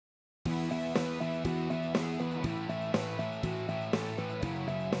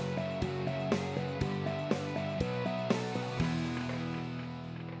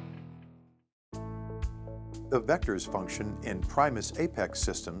The vectors function in Primus Apex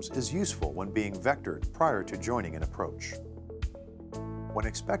systems is useful when being vectored prior to joining an approach. When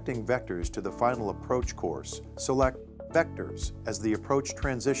expecting vectors to the final approach course, select Vectors as the approach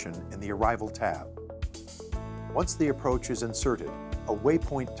transition in the Arrival tab. Once the approach is inserted, a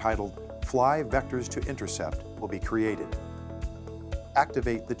waypoint titled Fly Vectors to Intercept will be created.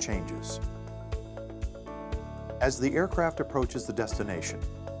 Activate the changes. As the aircraft approaches the destination,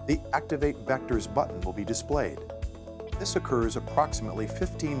 the Activate Vectors button will be displayed. This occurs approximately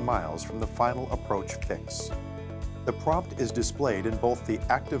 15 miles from the final approach fix. The prompt is displayed in both the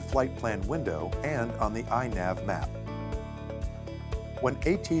Active Flight Plan window and on the iNav map. When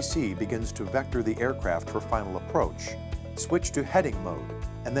ATC begins to vector the aircraft for final approach, switch to heading mode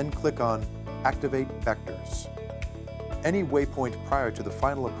and then click on Activate Vectors. Any waypoint prior to the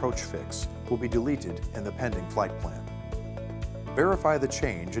final approach fix will be deleted in the pending flight plan. Verify the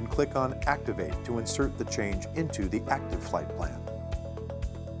change and click on Activate to insert the change into the active flight plan.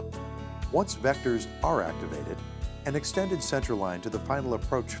 Once vectors are activated, an extended centerline to the final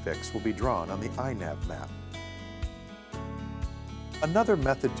approach fix will be drawn on the iNav map. Another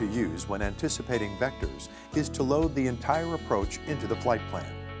method to use when anticipating vectors is to load the entire approach into the flight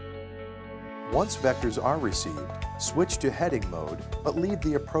plan. Once vectors are received, switch to heading mode, but leave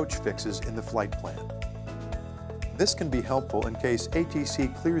the approach fixes in the flight plan. This can be helpful in case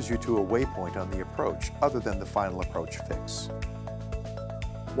ATC clears you to a waypoint on the approach other than the final approach fix.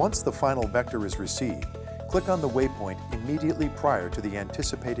 Once the final vector is received, click on the waypoint immediately prior to the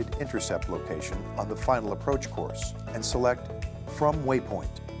anticipated intercept location on the final approach course and select From Waypoint.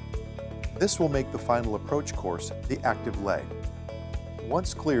 This will make the final approach course the active leg.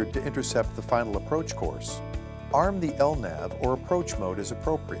 Once cleared to intercept the final approach course, arm the LNAV or approach mode as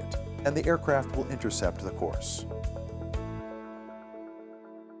appropriate, and the aircraft will intercept the course.